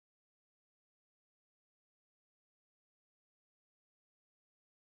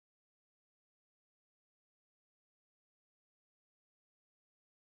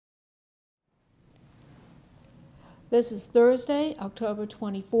This is Thursday, October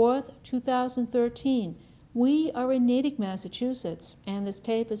 24th, 2013. We are in Natick, Massachusetts, and this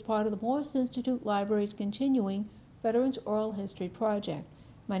tape is part of the Morse Institute Library's continuing Veterans Oral History Project.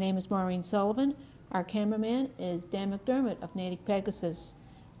 My name is Maureen Sullivan. Our cameraman is Dan McDermott of Natick Pegasus.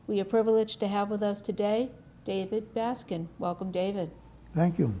 We are privileged to have with us today David Baskin. Welcome, David.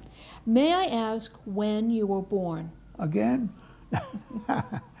 Thank you. May I ask when you were born? Again?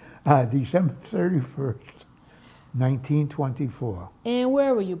 December 31st, 1924. And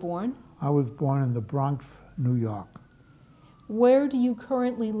where were you born? I was born in the Bronx, New York. Where do you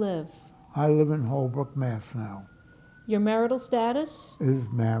currently live? I live in Holbrook, Mass. now. Your marital status?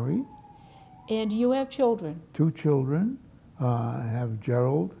 Is married. And do you have children? 2 children. I have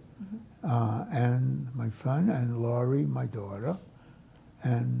Gerald and my son, and Laurie, my daughter.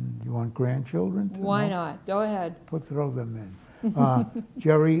 And you want grandchildren? Why not? Go ahead. Throw them in.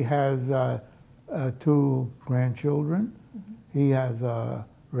 Jerry has 2 grandchildren. He has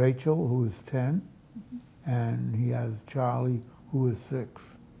Rachel, who is 10, and he has Charlie, who is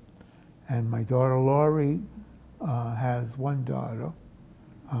 6. And my daughter Laurie has 1 daughter,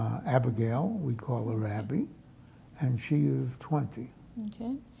 Abigail, we call her Abby, and she is 20.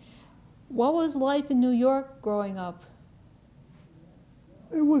 Okay. What was life in New York growing up?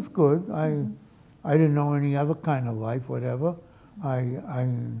 It was good. I didn't know any other kind of life, whatever. I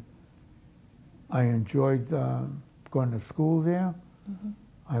enjoyed going to school there.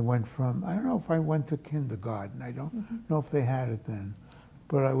 I went from, I don't know if I went to kindergarten. I don't know if they had it then.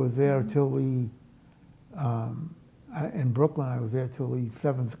 But I was there till the, in Brooklyn, I was there till the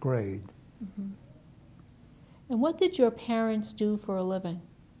 7th grade. And what did your parents do for a living?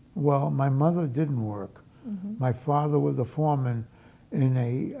 Well, my mother didn't work. My father was a foreman in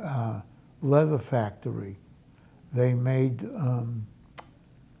a leather factory. They made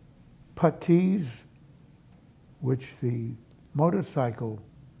puttees, which the motorcycle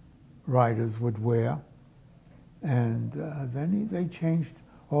riders would wear, and then they changed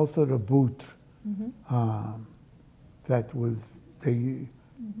also the boots that was they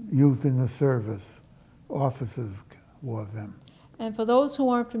used in the service. Officers wore them. And for those who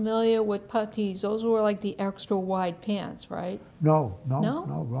aren't familiar with puttees, those were like the extra wide pants, right? No,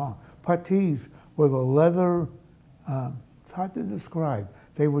 wrong. Puttees were the leather, it's hard to describe.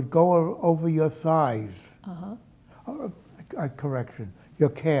 They would go over your thighs. Correction, your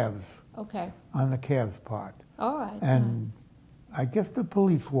calves. Okay. On the calves part. All right. And I guess the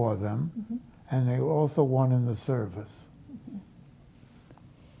police wore them, and they were also worn in the service.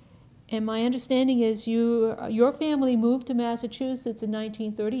 And my understanding is your family moved to Massachusetts in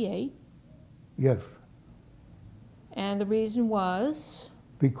 1938. Yes. And the reason was?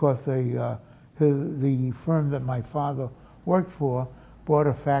 Because the firm that my father worked for bought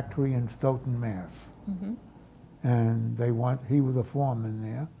a factory in Stoughton, Mass. And he was a foreman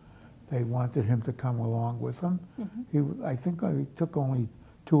there. They wanted him to come along with them. I think he took only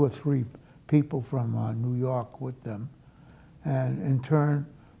 2 or 3 people from New York with them. And in turn,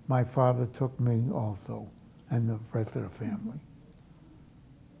 my father took me also, and the rest of the family.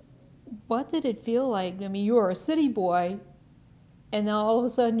 What did it feel like? I mean, you were a city boy, and now all of a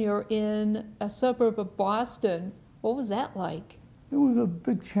sudden you're in a suburb of Boston. What was that like? It was a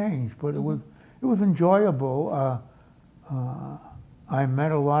big change, but it was enjoyable. I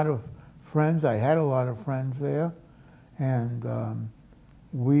met a lot of friends. I had a lot of friends there, and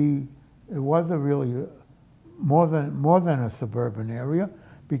it was a really more than a suburban area,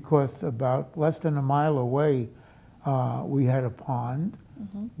 because about less than a mile away, we had a pond,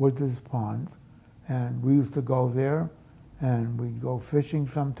 Wood's Pond, and we used to go there, and we'd go fishing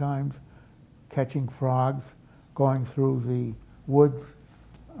sometimes, catching frogs, going through the woods.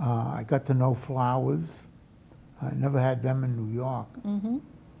 I got to know flowers. I never had them in New York.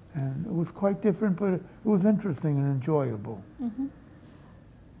 And it was quite different, but it was interesting and enjoyable.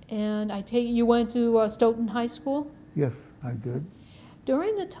 And I take it you went to Stoughton High School? Yes, I did.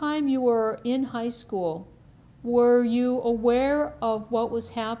 During the time you were in high school, were you aware of what was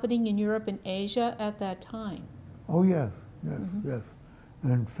happening in Europe and Asia at that time? Oh, yes.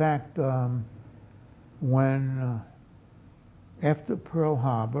 In fact, when, after Pearl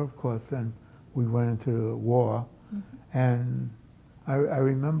Harbor, of course, then we went into the war, and I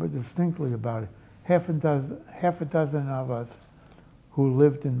remember distinctly about it. Half a dozen of us who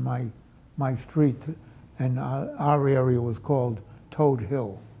lived in my street, and our area was called Toad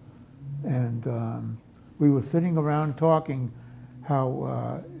Hill. And we were sitting around talking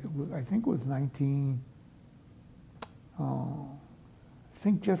how, I think it was I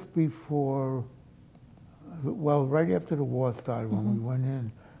think just before, well, right after the war started, when we went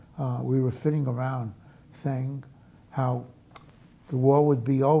in, we were sitting around saying how the war would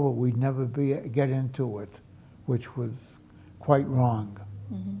be over, we'd never get into it, which was quite wrong.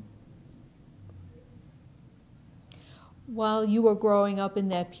 Mm-hmm. While you were growing up in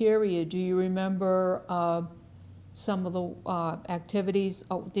that period, do you remember some of the activities?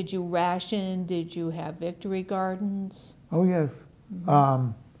 Oh, did you ration? Did you have victory gardens? Oh, yes.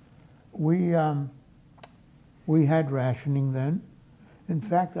 Mm-hmm. We had rationing then. In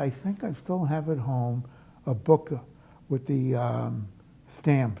fact, I think I still have at home a book with the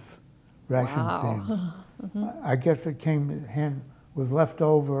stamps, ration stamps. Mm-hmm. I guess it was left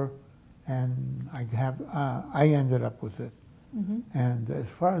over, and I ended up with it. Mm-hmm. And as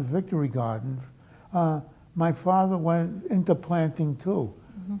far as victory gardens, my father went into planting too.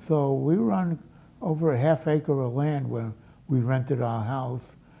 Mm-hmm. So we were on over a half acre of land where we rented our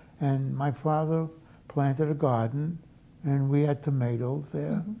house, and my father planted a garden, and we had tomatoes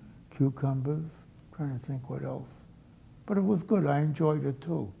there, mm-hmm. cucumbers, trying to think what else. But it was good. I enjoyed it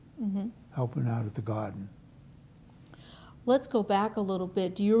too, mm-hmm. helping out at the garden. Let's go back a little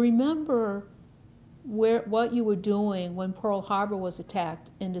bit. Do you remember what you were doing when Pearl Harbor was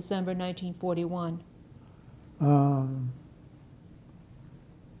attacked in December 1941?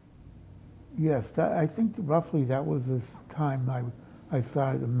 Yes, I think roughly that was this time I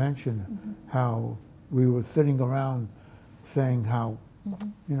started to mention mm-hmm. how we were sitting around saying how, mm-hmm.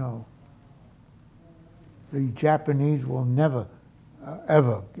 you know, the Japanese will never,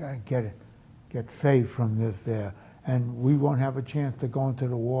 ever get saved from this there, and we won't have a chance to go into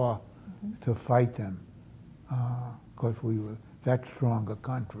the war mm-hmm. to fight them, because we were that strong a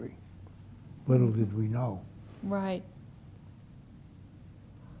country. Little mm-hmm. did we know. Right.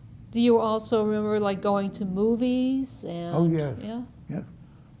 Do you also remember like going to movies? And, oh yes, yeah? Yes.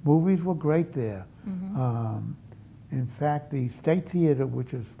 Movies were great there. Mm-hmm. In fact, the State Theater,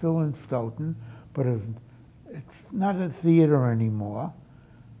 which is still in Stoughton, but it's not a theater anymore,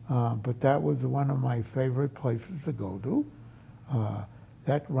 but that was one of my favorite places to go to.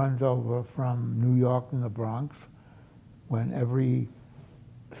 That runs over from New York and the Bronx, when every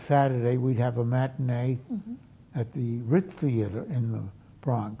Saturday we'd have a matinee mm-hmm. at the Ritz Theater in the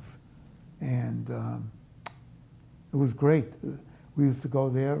Bronx. And it was great. We used to go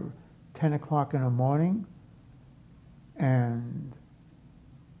there 10 o'clock in the morning and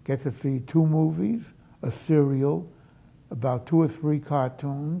get to see 2 movies, a serial, about 2 or 3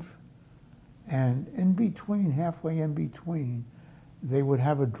 cartoons, and in between, halfway in between, they would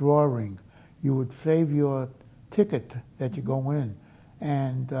have a drawing. You would save your ticket that you go in,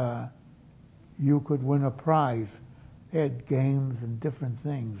 and you could win a prize. They had games and different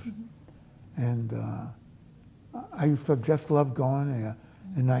things. Mm-hmm. And I used to just love going there.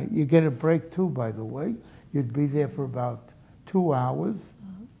 And you get a break too, by the way. You'd be there for about 2 hours.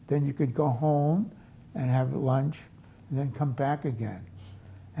 Mm-hmm. Then you could go home and have lunch and then come back again.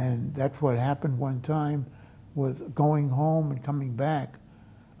 And that's what happened one time, was going home and coming back.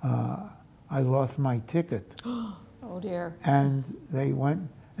 I lost my ticket. Oh dear. And they went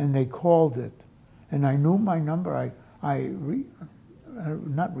and they called it. And I knew my number.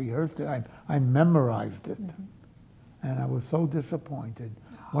 Not rehearsed it, I memorized it. Mm-hmm. And I was so disappointed.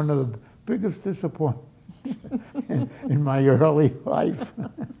 One of the biggest disappointments in my early life.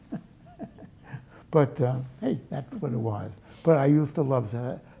 But hey, that's what it was. But I used to love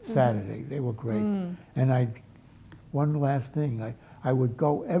Saturday. They were great. Mm. And one last thing, I would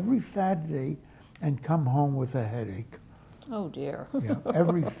go every Saturday and come home with a headache. Oh dear. Yeah,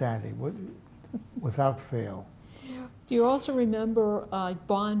 every Saturday, without fail. Do you also remember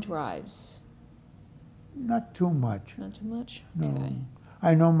bond drives? Not too much. Not too much? No. Okay.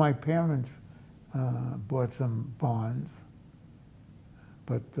 I know my parents bought some bonds,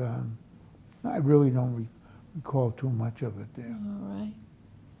 but I really don't recall too much of it there. All right.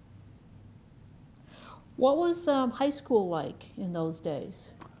 What was high school like in those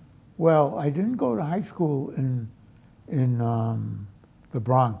days? Well, I didn't go to high school in the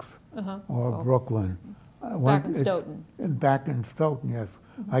Bronx or Brooklyn. Back in Stoughton. Back in Stoughton, yes.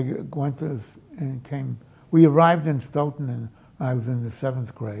 Mm-hmm. I went to and came. We arrived in Stoughton, and I was in the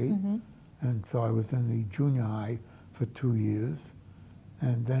 7th grade, mm-hmm. and so I was in the junior high for 2 years,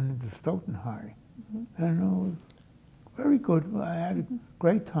 and then the Stoughton High, mm-hmm. and it was very good. I had a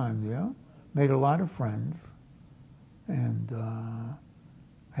great time there. Made a lot of friends, and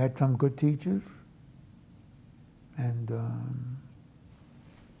had some good teachers, and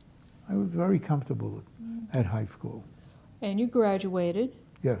I was very comfortable at high school. And you graduated.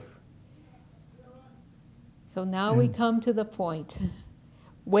 Yes. So now we come to the point.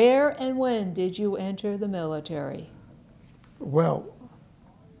 Where and when did you enter the military? Well,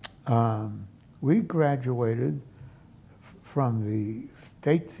 we graduated from the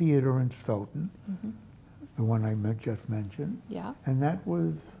State Theater in Stoughton, the one I just mentioned. Yeah. And that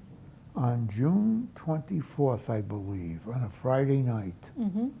was on June 24th, I believe, on a Friday night.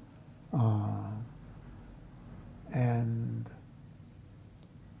 And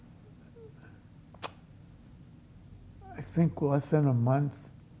I think less than a month,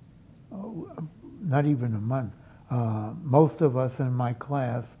 not even a month, most of us in my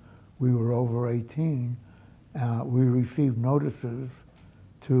class, we were over 18, we received notices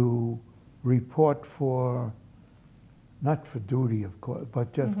to report for, not for duty, of course,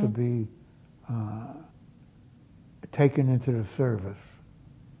 but just to be taken into the service.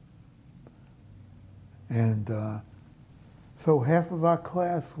 And so half of our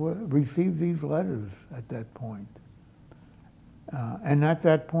class received these letters at that point. And at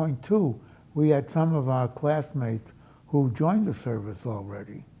that point, too, we had some of our classmates who joined the service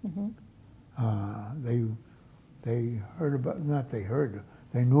already. They heard about, not they heard,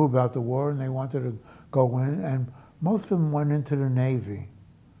 they knew about the war and they wanted to go in, and most of them went into the Navy.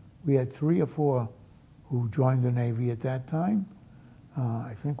 We had 3 or 4 who joined the Navy at that time.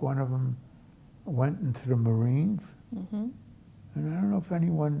 I think one of them went into the Marines. And I don't know if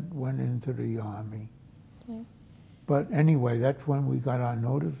anyone went into the Army. Okay. But anyway, that's when we got our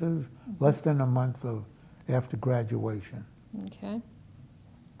notices, less than a month after graduation. Okay.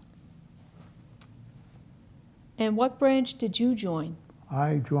 And what branch did you join?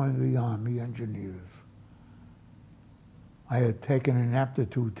 I joined the Army Engineers. I had taken an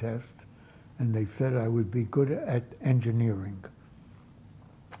aptitude test, and they said I would be good at engineering.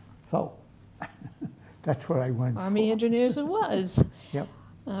 So that's what I went Army for. Engineers it was. Yep.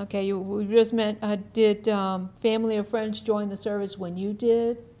 Okay, we just meant, did family or friends join the service when you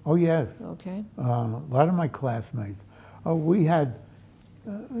did? Oh, yes. Okay. A lot of my classmates. We had,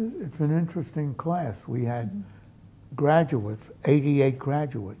 it's an interesting class. We had graduates, 88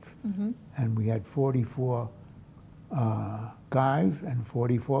 graduates, and we had 44 guys and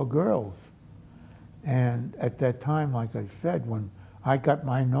 44 girls. And at that time, like I said, when I got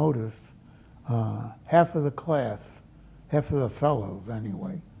my notice, half of the class, half of the fellows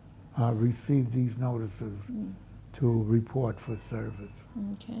anyway, received these notices to report for service,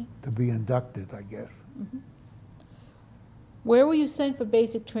 Okay. to be inducted, I guess. Where were you sent for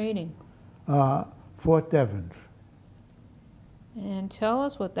basic training? Fort Devens. And tell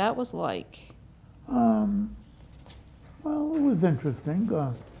us what that was like. Well, it was interesting.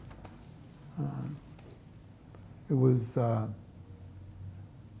 It was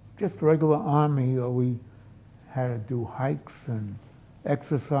just regular Army. We had to do hikes and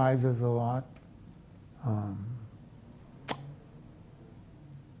exercises a lot.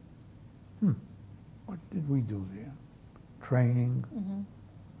 What did we do there? Training,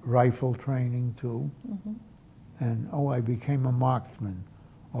 rifle training too. And I became a marksman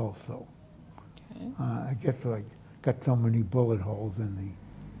also. Okay. I guess I got so many bullet holes in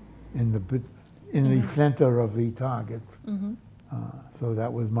the center of the target. So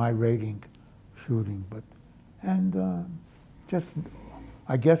that was my rating, shooting. Just,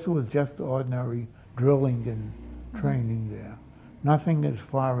 I guess it was just ordinary drilling and training there. Nothing as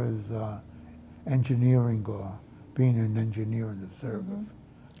far as engineering or being an engineer in the service.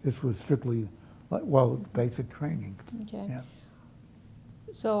 This was strictly, well, basic training. Okay. Yeah.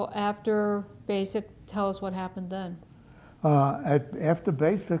 So after basic, tell us what happened then. After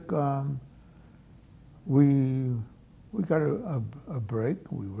basic, we got a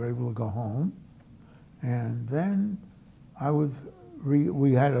break. We were able to go home, and then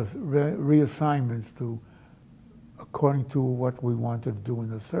we had reassignments to, according to what we wanted to do in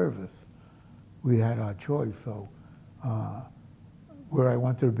the service. We had our choice. So, where I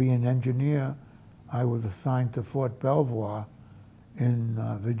wanted to be an engineer, I was assigned to Fort Belvoir in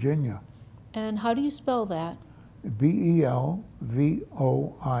Virginia. And how do you spell that? B-E-L-V-O-I-R.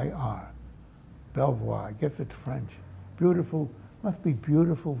 Belvoir, I guess it's French. Beautiful, must be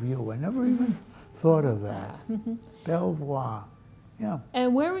beautiful view. I never even thought of that. Belvoir, yeah.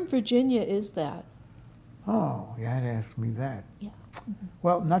 And where in Virginia is that? Oh, you had to ask me that. Yeah.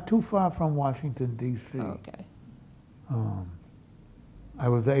 Well, not too far from Washington, D.C. Okay. I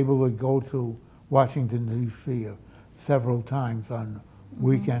was able to go to Washington, D.C. Several times on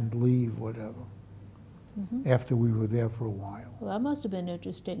weekend leave, whatever, after we were there for a while. Well, that must have been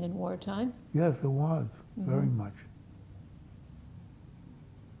interesting in wartime. Yes, it was, very much.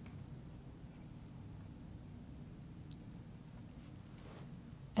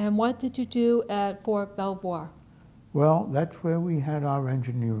 And what did you do at Fort Belvoir? Well, that's where we had our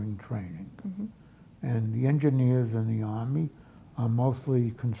engineering training. And the engineers in the Army are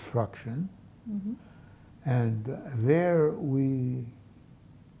mostly construction. And there we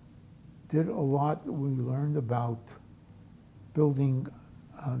did a lot. We learned about building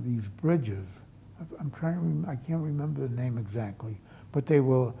these bridges. I'm trying to I can't remember the name exactly, but they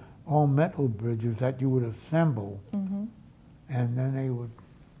were all metal bridges that you would assemble, and then they would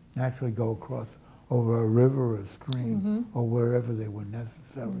naturally go across over a river or a stream or wherever they were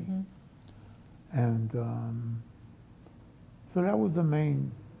necessary. And so that was the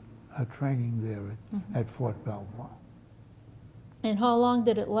main training there at Fort Belvoir. And how long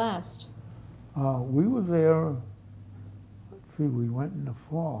did it last? We were there, let's see, we went in the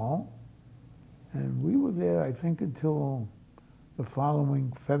fall, and we were there, I think, until the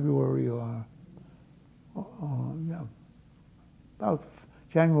following February or yeah, about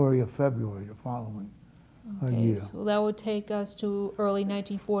January or February the following year. So that would take us to early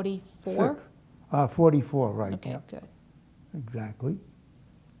 1944? 44, right. Okay, Yeah, good. exactly.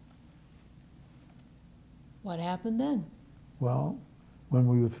 What happened then? Well, when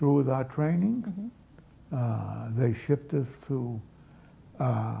we were through with our training, they shipped us to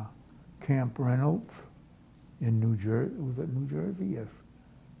Camp Reynolds in New Jersey. Was it New Jersey? Yes.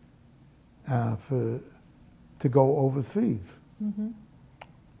 To go overseas.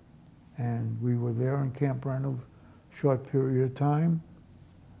 And we were there in Camp Reynolds a short period of time.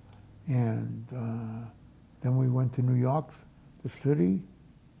 And then we went to New York, the city,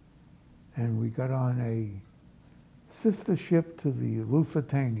 and we got on a sister ship to the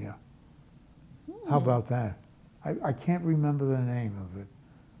Lusitania. How about that? I can't remember the name of it,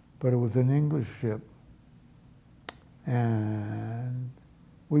 but it was an English ship. And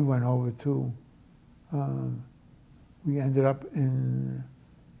we went over to, we ended up in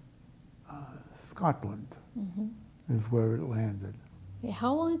Scotland, is where it landed.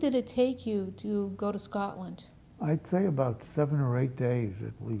 How long did it take you to go to Scotland? I'd say about 7 or 8 days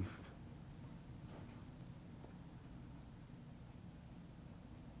at least.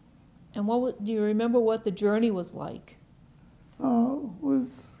 And do you remember what the journey was like? It was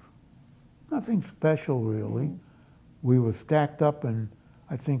nothing special, really. We were stacked up in,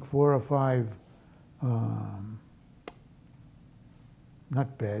 I think, 4 or 5,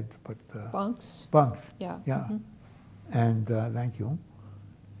 not beds, but Bunks? bunks. Yeah. Yeah. And thank you.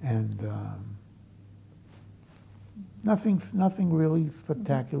 And nothing really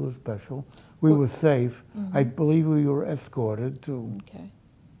spectacular, special. We were safe. I believe we were escorted too. Okay.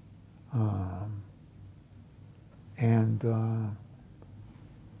 And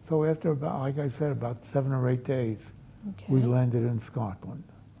so after about, like I said, about 7 or 8 days, Okay. we landed in Scotland.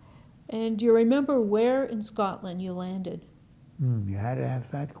 And do you remember where in Scotland you landed? You had to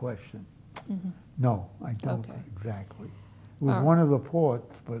ask that question. No, I don't exactly. It was All right. one of the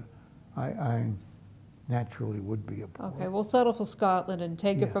ports, but I naturally would be a port. Okay, we'll settle for Scotland and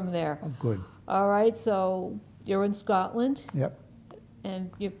take it Yeah. from there. Oh, good. All right, so you're in Scotland, Yep. and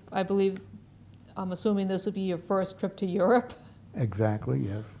I believe, I'm assuming this would be your first trip to Europe. Exactly,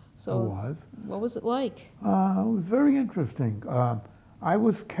 yes. So it was. What was it like? It was very interesting. I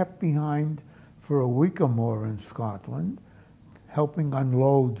was kept behind for a week or more in Scotland, helping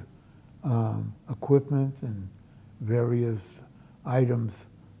unload equipment and various items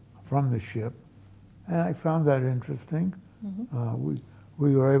from the ship. And I found that interesting.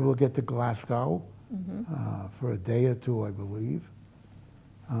 We were able to get to Glasgow for a day or two, I believe,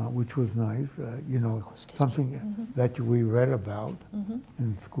 which was nice. You know, something that we read about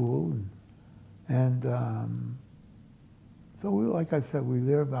in school. And so, like I said, we were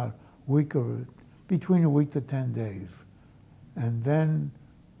there about between a week to 10 days. And then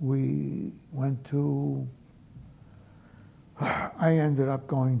we went to, I ended up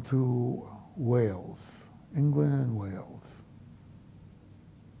going to Wales, England and Wales.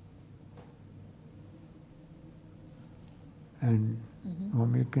 And you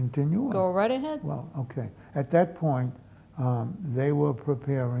want me to continue? Go right ahead. Well, okay. At that point, they were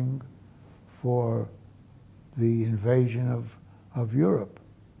preparing for the invasion of Europe.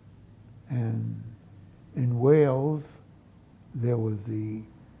 And in Wales, there was the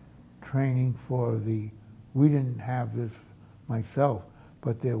training for we didn't have this myself,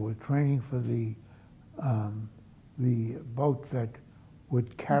 but there were training for the boats that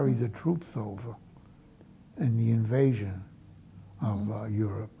would carry the troops over in the invasion of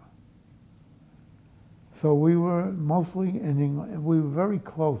Europe. So we were mostly in England. We were very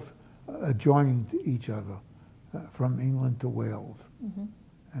close, adjoining to each other, from England to Wales.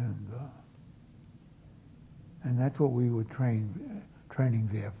 And that's what we were training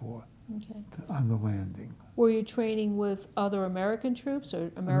there for, on the landing. Were you training with other American troops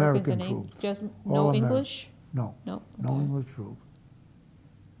or Americans American in troops. Just All no Ameri- English? No, No. no Okay. English troops.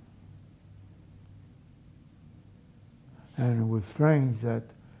 And it was strange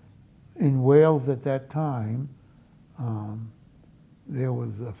that in Wales at that time, there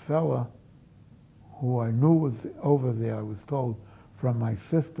was a fella who I knew was over there, I was told from my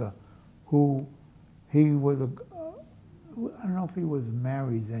sister, who he was, I don't know if he was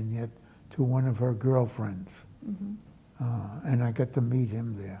married then yet, to one of her girlfriends. And I got to meet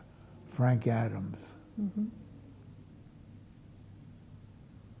him there, Frank Adams.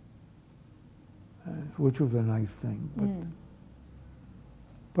 Which was a nice thing.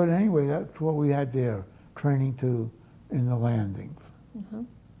 But anyway, that's what we had there, training in the landings.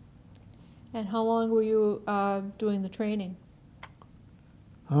 And how long were you doing the training?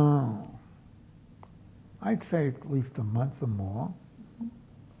 Oh, I'd say at least a month or more.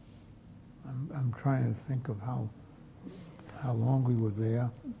 I'm trying to think of how long we were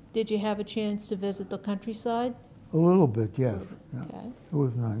there. Did you have a chance to visit the countryside? A little bit, yes. Yeah. Okay. It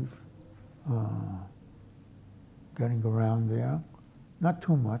was nice. Getting around there. Not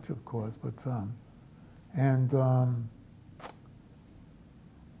too much, of course, but some. And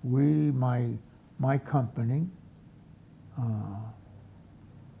my company,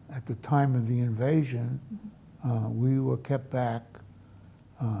 at the time of the invasion, we were kept back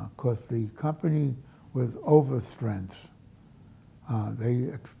because the company was overstrength. They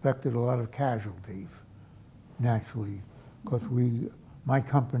expected a lot of casualties, naturally, because my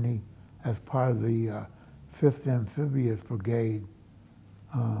company, as part of the 5th Amphibious Brigade,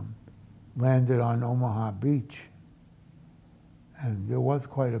 landed on Omaha Beach. And there was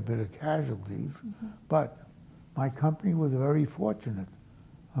quite a bit of casualties, but my company was very fortunate.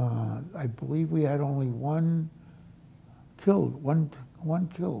 I believe we had only one killed,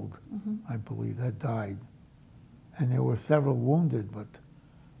 I believe, that died. And there were several wounded, but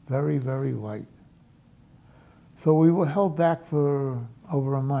very, very light. So we were held back for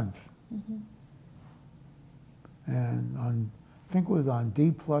over a month. And I think it was on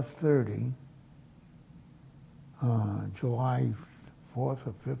D+30, July 4th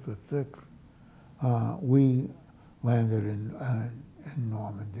or 5th or 6th, we landed in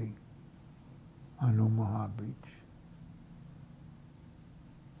Normandy on Omaha Beach.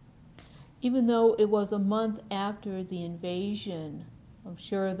 Even though it was a month after the invasion, I'm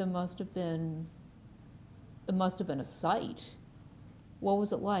sure there must have been a sight. What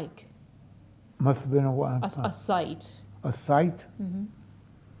was it like? Must have been a what? A sight. A sight?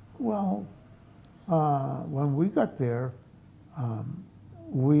 Well, when we got there,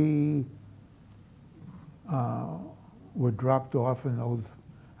 we were dropped off in those,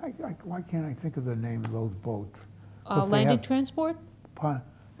 why can't I think of the name of those boats? Landing transport?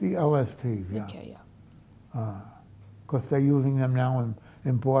 The LSTs, yeah. Okay, yeah. Because they're using them now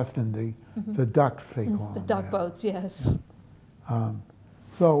in Boston, the ducks, they call them. The duck boats, yes.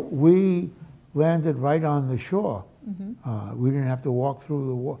 So we landed right on the shore. We didn't have to walk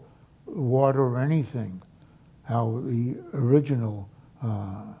through the water or anything, how the original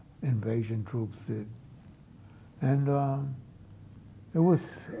invasion troops did. And it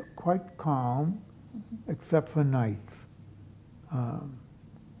was quite calm, except for nights.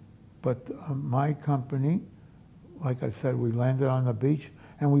 But my company, like I said, we landed on the beach,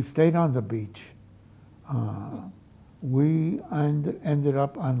 and we stayed on the beach. We ended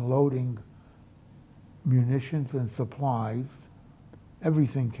up unloading munitions and supplies.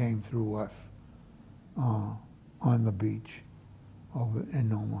 Everything came through us on the beach over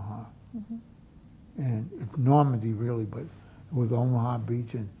in Omaha. And it's Normandy, really, but it was Omaha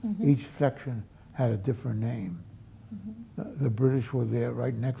Beach, and each section had a different name. The British were there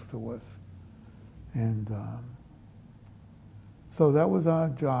right next to us. And so that was our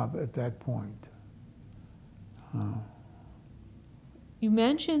job at that point. You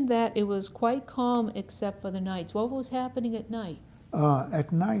mentioned that it was quite calm except for the nights. What was happening at night?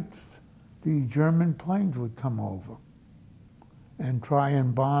 At night, the German planes would come over and try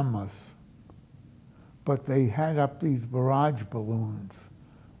and bomb us. But they had up these barrage balloons,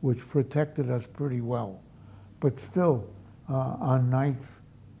 which protected us pretty well. But still, on nights,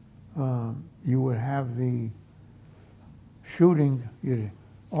 you would have the shooting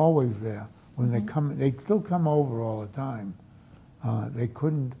always there. When they come, they'd still come over all the time. They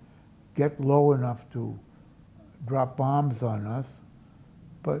couldn't get low enough to drop bombs on us,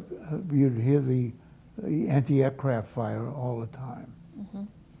 but you'd hear the anti-aircraft fire all the time.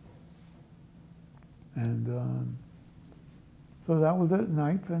 And so that was it,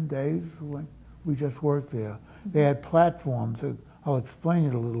 nights and days when we just worked there. They had platforms. I'll explain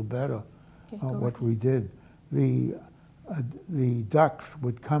it a little better, what we did. The ducks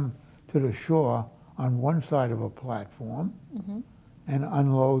would come to the shore on one side of a platform and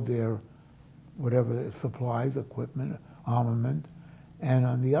unload their whatever supplies, equipment, armament. And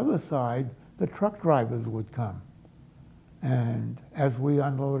on the other side, the truck drivers would come. And as we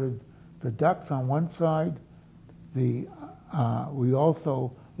unloaded the ducks on one side, we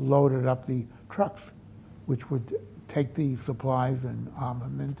also loaded up the trucks, which would take the supplies and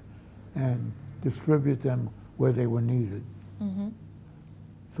armament and distribute them where they were needed. Mm-hmm.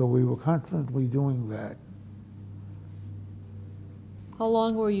 So we were constantly doing that. How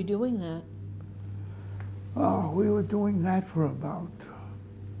long were you doing that? Oh, we were doing that for about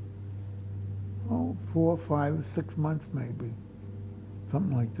 4, 5, 6 months maybe,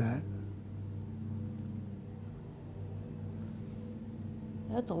 something like that.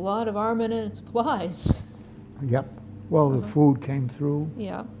 That's a lot of armament and supplies. Yep. Well, the food came through,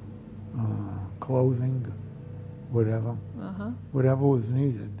 Yeah. clothing, whatever. Uh-huh. Whatever was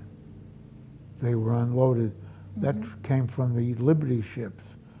needed. They were unloaded. That came from the Liberty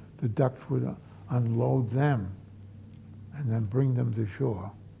ships. The ducks would unload them and then bring them to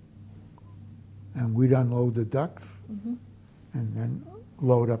shore. And we'd unload the ducks and then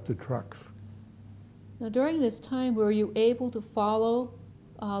load up the trucks. Now, during this time, were you able to follow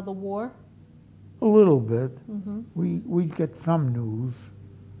the war? A little bit. Mm-hmm. We'd get some news.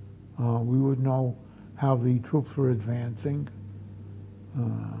 We would know how the troops were advancing.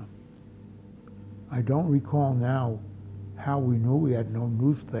 I don't recall now how we knew. We had no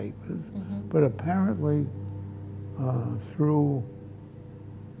newspapers, but apparently through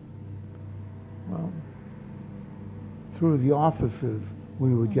the offices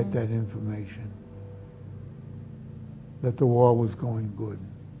we would get that information, that the war was going good.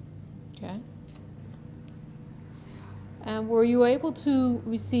 Okay. And were you able to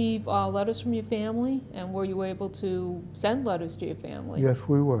receive letters from your family? And were you able to send letters to your family? Yes,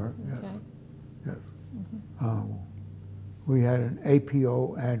 we were, yes. Okay. Yes. We had an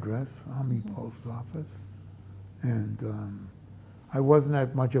APO address, Army Post Office, and I wasn't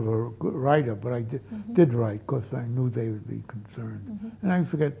that much of a good writer, but I did write because I knew they would be concerned. And I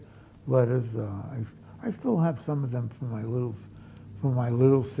used to get letters. I still have some of them from my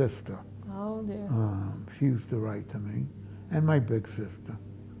little sister. Oh, dear. She used to write to me, and my big sister.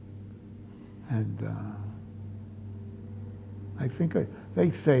 And I think they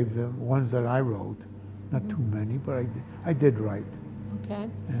saved the ones that I wrote. Not too many, but I did write. Okay.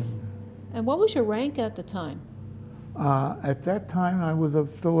 And And what was your rank at the time? at that time, I was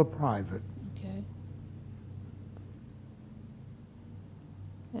still a private. Okay.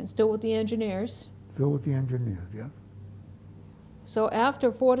 And still with the engineers? Still with the engineers, yes. So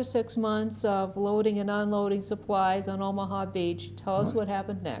after 4 to 6 months of loading and unloading supplies on Omaha Beach, tell us what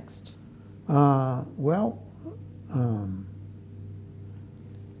happened next.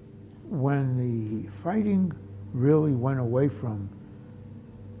 When the fighting really went away from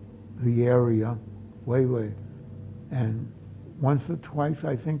the area, way, and once or twice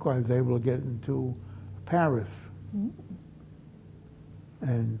I think I was able to get into Paris.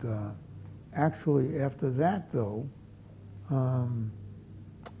 And actually after that though,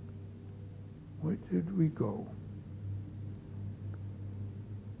 where did we go?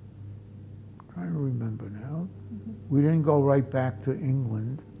 Trying to remember now. We didn't go right back to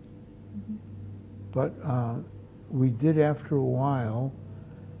England, but we did after a while,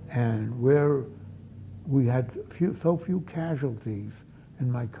 and where we had so few casualties in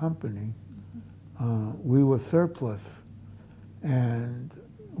my company, we were surplus, and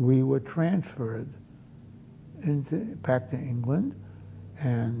we were transferred back to England,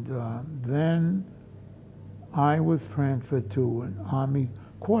 and then I was transferred to an Army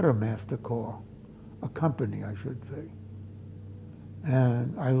Quartermaster Corps, a company, I should say.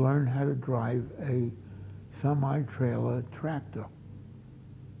 And I learned how to drive a semi-trailer tractor.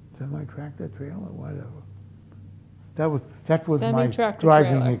 Semi-tractor trailer, whatever. That was my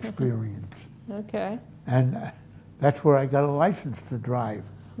driving experience. Okay. And that's where I got a license to drive.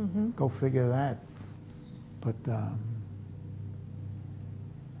 Go figure that. But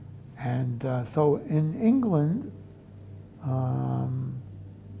so in England,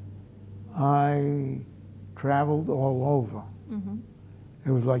 I traveled all over. It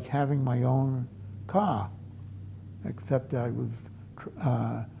was like having my own car, except I was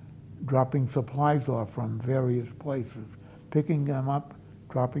dropping supplies off from various places, picking them up,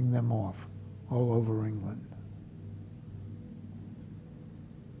 dropping them off all over England.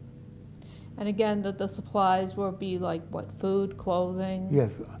 And again, the supplies would be like what, food, clothing?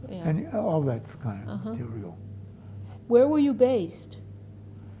 Yes, Yeah. and all that kind of material. Where were you based?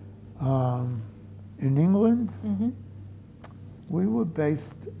 In England, we were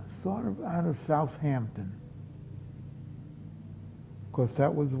based sort of out of Southampton, because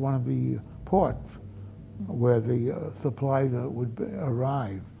that was one of the ports where the supplies would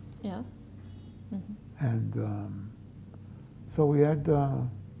arrive. Yeah. And so we had, I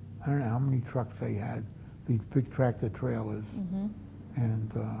don't know how many trucks they had, these big tractor trailers.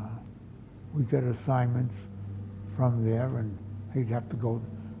 And we got assignments from there, and he'd have to go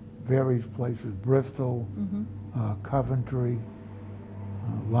various places, Bristol, Coventry,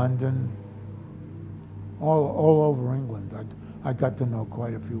 London, all over England. I got to know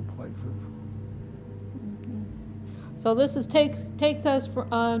quite a few places. So this is takes us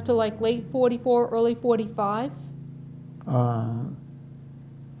to like late 44, early 45?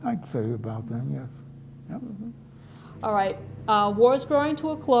 I'd say about then, yes. Yep. All right. War's drawing to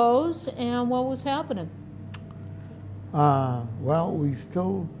a close, and what was happening? Well,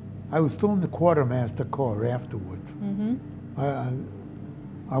 I was still in the quartermaster corps afterwards.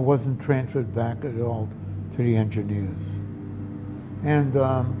 I wasn't transferred back at all to the engineers. And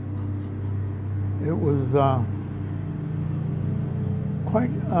it was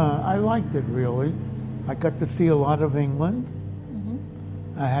quite, I liked it really. I got to see a lot of England.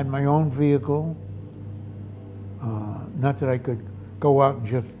 I had my own vehicle. Not that I could go out and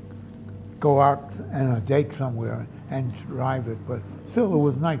just go out on a date somewhere and drive it, but still it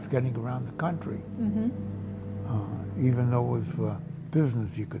was nice getting around the country. Even though it was for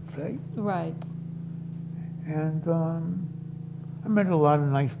business, you could say. Right. And I met a lot of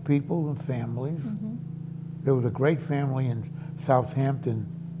nice people and families. There was a great family in Southampton,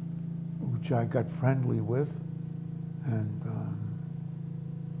 which I got friendly with, and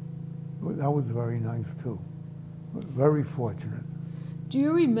that was very nice too. Very fortunate. Do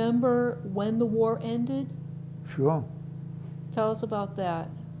you remember when the war ended? Sure. Tell us about that.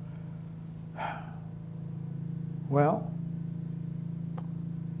 Well,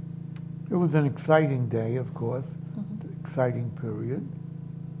 it was an exciting day, of course, exciting period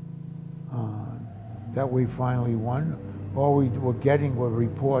that we finally won. All we were getting were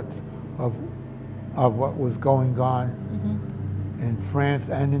reports of what was going on in France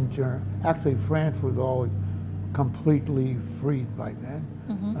and in Germany. Actually, France was always completely freed by then,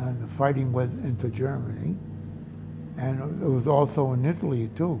 and the fighting went into Germany. And it was also in Italy,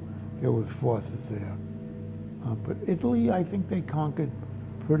 too. There was forces there. But Italy, I think they conquered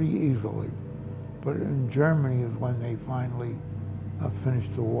pretty easily. But in Germany is when they finally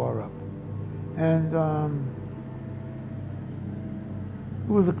finished the war up. And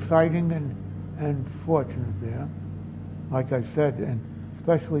it was exciting and fortunate there. Like I said, and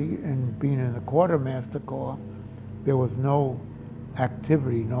especially in being in the quartermaster corps, there was no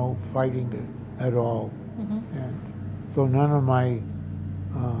activity, no fighting at all. And so none of my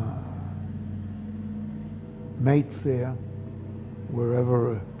mates there were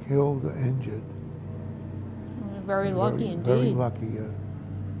ever killed or injured. Very lucky indeed. Very lucky, yes.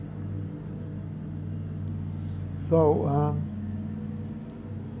 So,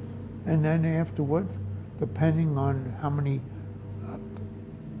 and then afterwards, depending on how many,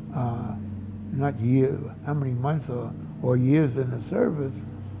 not years, how many months or years in the service,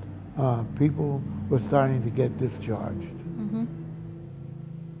 people were starting to get discharged.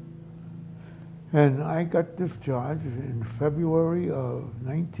 And I got discharged in February of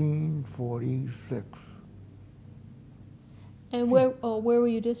 1946. And where were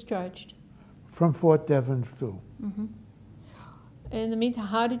you discharged? From Fort Devens, too. In the meantime,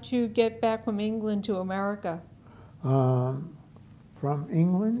 how did you get back from England to America? From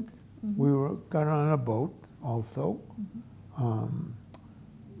England, we got on a boat also.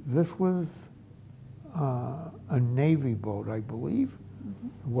 This was a Navy boat, I believe.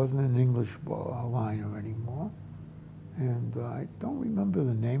 It wasn't an English liner anymore. And I don't remember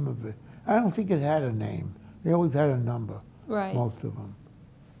the name of it. I don't think it had a name. They always had a number, Right. most of them.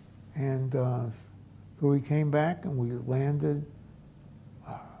 And so we came back and we landed.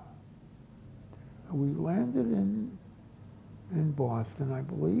 We landed in Boston, I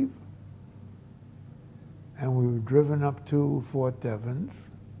believe. And we were driven up to Fort Devens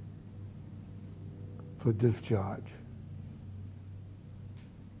for discharge.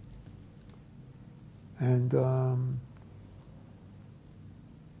 And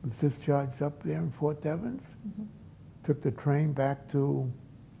was discharged up there in Fort Devens. Took the train back to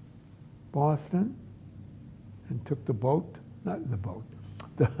Boston and took the boat, not the boat,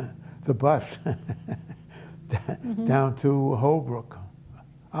 the bus down to Holbrook.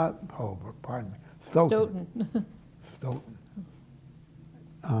 Holbrook, pardon me. Stoughton. Stoughton.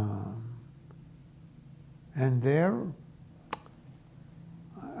 And there,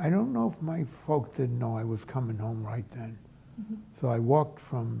 I don't know if my folks didn't know I was coming home right then. So I walked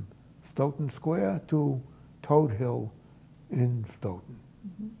from Stoughton Square to Toad Hill in Stoughton.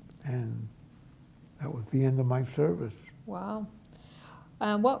 And That was the end of my service. Wow.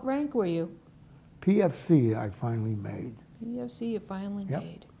 What rank were you? PFC I finally made. PFC you finally Yep.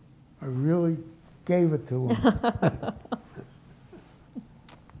 made. I really gave it to him.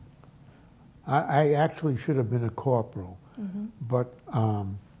 I actually should have been a corporal, but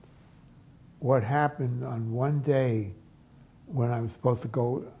what happened on one day when I was supposed to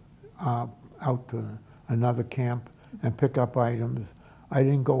go out to another camp and pick up items, I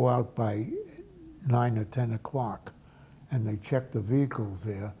didn't go out by 9 or 10 o'clock, and they checked the vehicles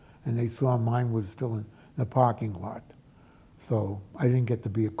there, and they saw mine was still in the parking lot. So I didn't get to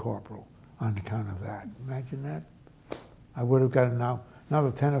be a corporal on account of that. Imagine that. I would have gotten now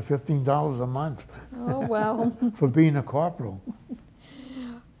another $10 or $15 a month. Oh, well. For being a corporal.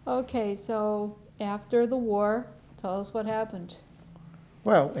 Okay, so after the war, tell us what happened.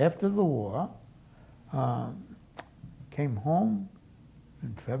 Well, after the war, came home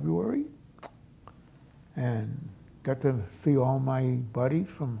in February and got to see all my buddies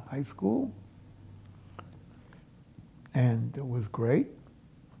from high school. And it was great.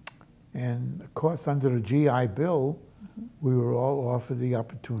 And of course, under the GI Bill, we were all offered the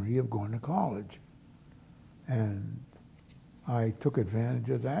opportunity of going to college. And I took advantage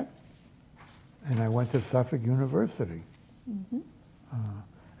of that, and I went to Suffolk University.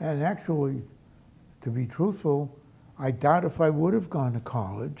 And actually, to be truthful, I doubt if I would have gone to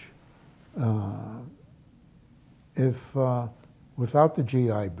college if without the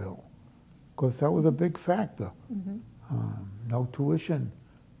GI Bill, because that was a big factor. No tuition,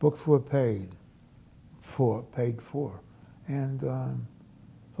 books were paid for. And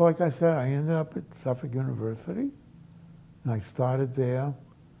so like I said, I ended up at Suffolk University, and I started there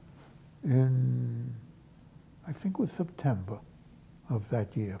in, I think it was September of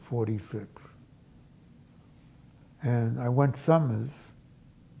that year, 46. And I went summers,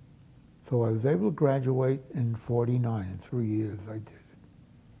 so I was able to graduate in 49. In 3 years I did it.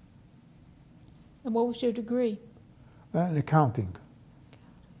 And what was your degree? In accounting.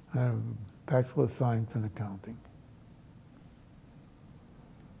 I had a Bachelor of Science in Accounting.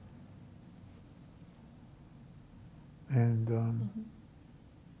 And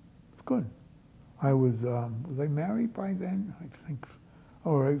it's good. I was I married by then? I think,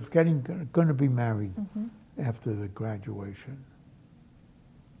 or I was going to be married after the graduation.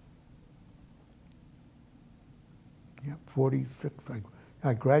 Yeah, 46.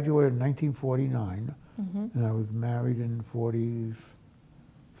 I graduated in 1949, and I was married in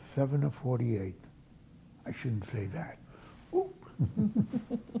 47 or 48. I shouldn't say that.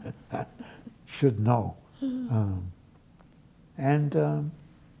 Should know. And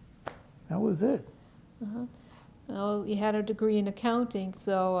that was it. Well, you had a degree in accounting,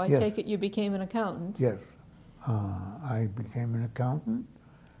 so I take it you became an accountant. Yes. I became an accountant.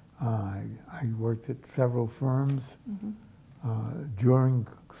 I worked at several firms during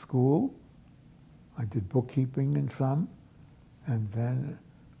school. I did bookkeeping in some. And then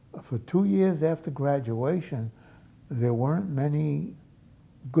for 2 years after graduation, there weren't many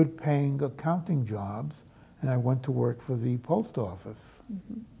good paying accounting jobs, and I went to work for the post office.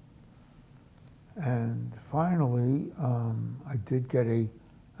 And finally, I did get an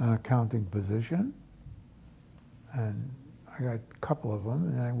accounting position, and I got a couple of them,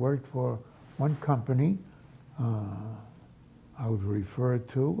 and I worked for one company I was referred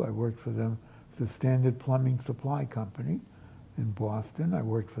to. I worked for them, it's the Standard Plumbing Supply Company in Boston. I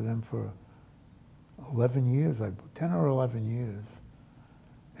worked for them for 11 years, 10 or 11 years.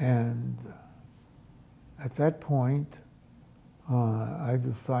 And at that point, I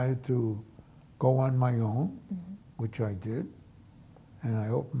decided to go on my own, which I did, and I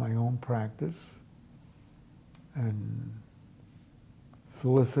opened my own practice and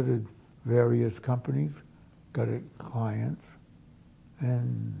solicited various companies, got clients,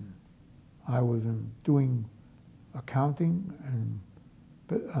 and I was doing accounting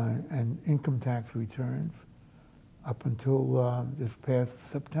and income tax returns up until this past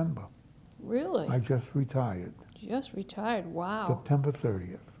September. Really? I just retired. Just retired, wow. September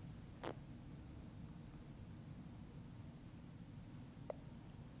 30th.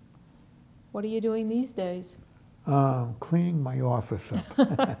 What are you doing these days? Cleaning my office up.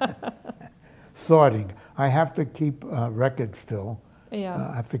 Sorting. I have to keep records still.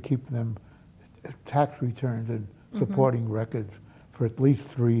 Yeah. I have to keep them, tax returns and supporting records for at least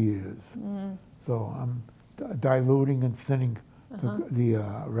 3 years. So I'm diluting and thinning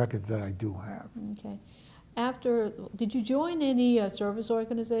the records that I do have. Okay. Did you join any service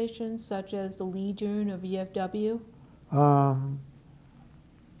organizations such as the Legion or VFW?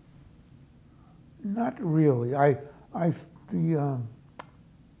 Not really.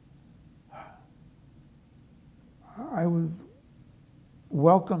 I was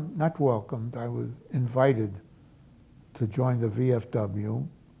welcomed, not welcomed, I was invited to join the VFW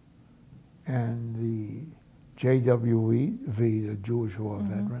and the JWV, the Jewish War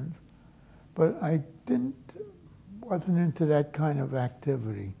Veterans, but I wasn't into that kind of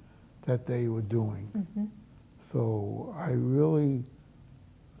activity that they were doing. So I really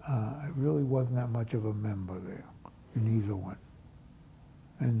wasn't that much of a member there in either one.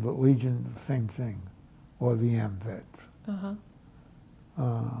 And the Legion, the same thing, or the AMVETS.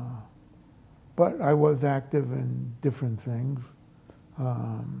 But I was active in different things.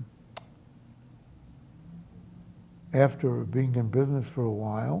 After being in business for a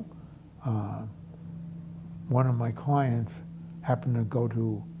while, one of my clients happened to go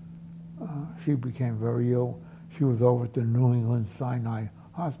to, she became very ill. She was over at the New England Sinai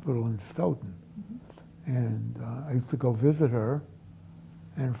Hospital in Stoughton. And I used to go visit her.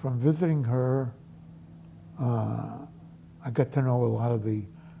 And from visiting her, I got to know a lot of the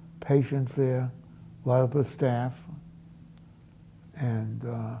patients there, a lot of the staff. And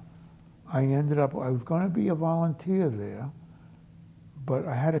I was going to be a volunteer there, but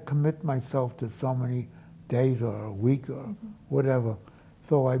I had to commit myself to so many days or a week or whatever.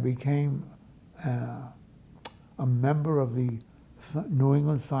 So I became a member of the New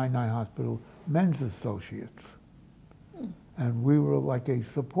England Sinai Hospital Men's Associates. And we were like a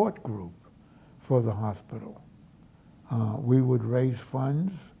support group for the hospital. We would raise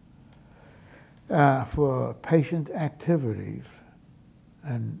funds for patient activities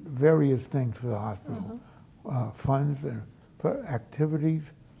and various things for the hospital. Funds for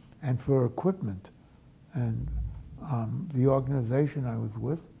activities and for equipment. And the organization I was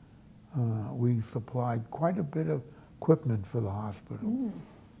with, we supplied quite a bit of equipment for the hospital.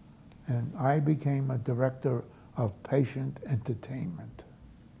 And I became a director of patient entertainment,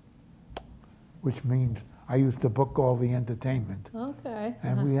 which means I used to book all the entertainment. Okay.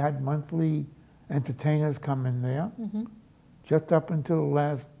 And we had monthly entertainers come in there, just up until the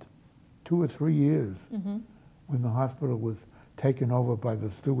last 2 or 3 years, when the hospital was taken over by the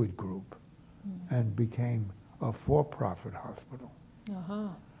Stewart Group and became a for-profit hospital.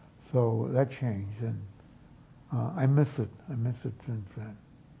 So that changed, and I miss it. I miss it since then.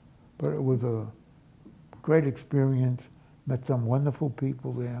 But it was a great experience, met some wonderful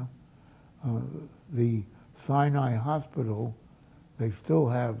people there. The Sinai Hospital, they still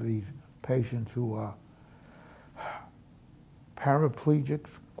have these patients who are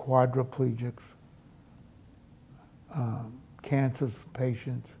paraplegics, quadriplegics, cancer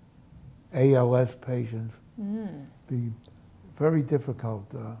patients, ALS patients, the very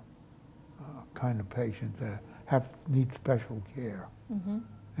difficult kind of patients that need special care.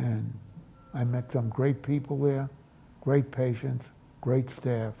 And I met some great people there, great patients, great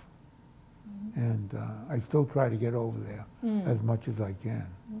staff, and I still try to get over there as much as I can.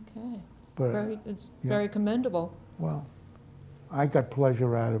 Okay. But It's very commendable. well, I got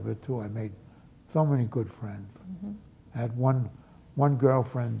pleasure out of it too. I made so many good friends. I had one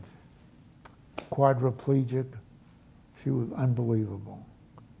girlfriend, quadriplegic. She was unbelievable.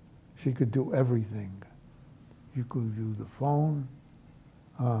 She could do everything. You could use the phone,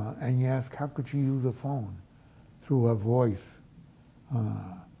 and you ask, how could she use a phone? Through her voice,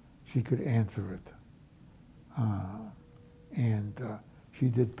 she could answer it. And she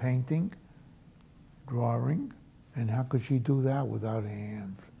did painting, drawing, and how could she do that without her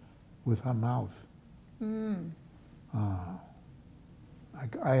hands, with her mouth?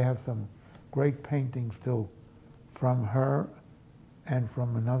 I have some great paintings still from her and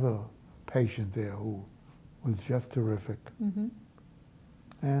from another patient there who was just terrific.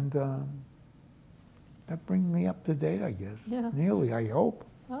 And that brings me up to date, I guess. Nearly, I hope.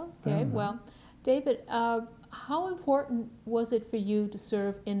 Okay, well, David, how important was it for you to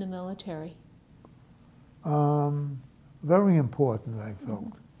serve in the military? Very important, I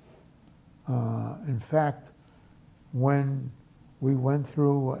felt. In fact, when we went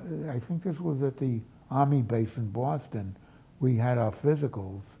through, I think this was at the Army base in Boston, we had our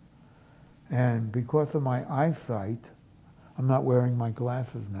physicals. And because of my eyesight, I'm not wearing my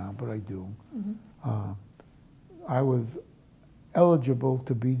glasses now, but I do, I was eligible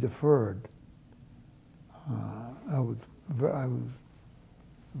to be deferred. I was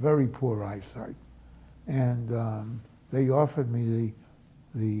very poor eyesight. And they offered me,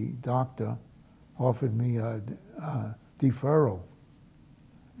 the doctor offered me a deferral,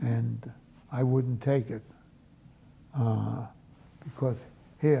 and I wouldn't take it because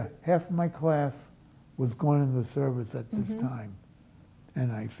here, half of my class was going into the service at this time.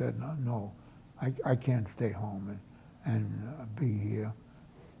 And I said, no, I can't stay home and be here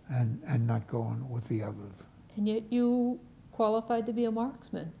and not go on with the others. And yet you qualified to be a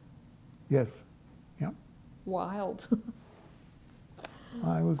marksman. Yes. Yep. Wild.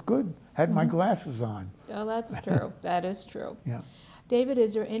 I was good. Had my Mhm. glasses on. Oh, that's true. That is true. Yeah. David,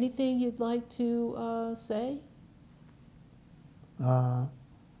 is there anything you'd like to say?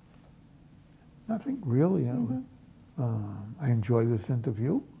 Nothing really. Mhm. I enjoy this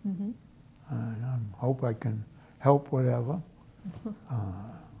interview, Mhm. and I hope I can help whatever.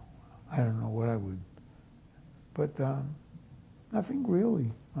 I don't know what I would, but nothing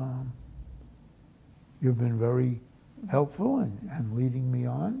really. You've been very helpful and leading me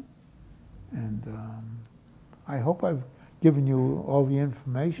on, and I hope I've given you all the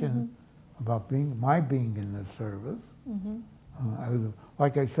information about my being in this service. Mhm. I was,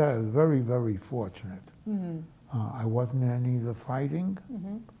 like I said, I was very, very fortunate. Mhm. I wasn't in any of the fighting,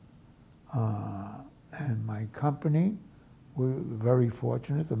 Mhm. and my company were very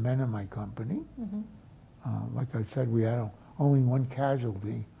fortunate, the men in my company. Mhm. Like I said, we had only one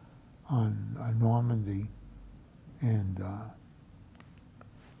casualty on Normandy, and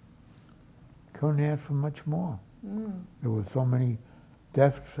couldn't ask for much more. Mm. There were so many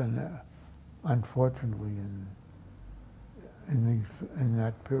deaths, and unfortunately, in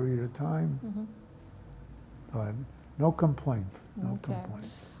that period of time. Mhm. So no complaints, no Okay. complaints.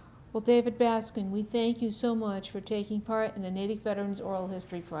 Well, David Baskin, we thank you so much for taking part in the Natick Veterans Oral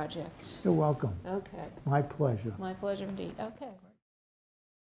History Project. You're welcome. Okay. My pleasure. My pleasure indeed. Okay.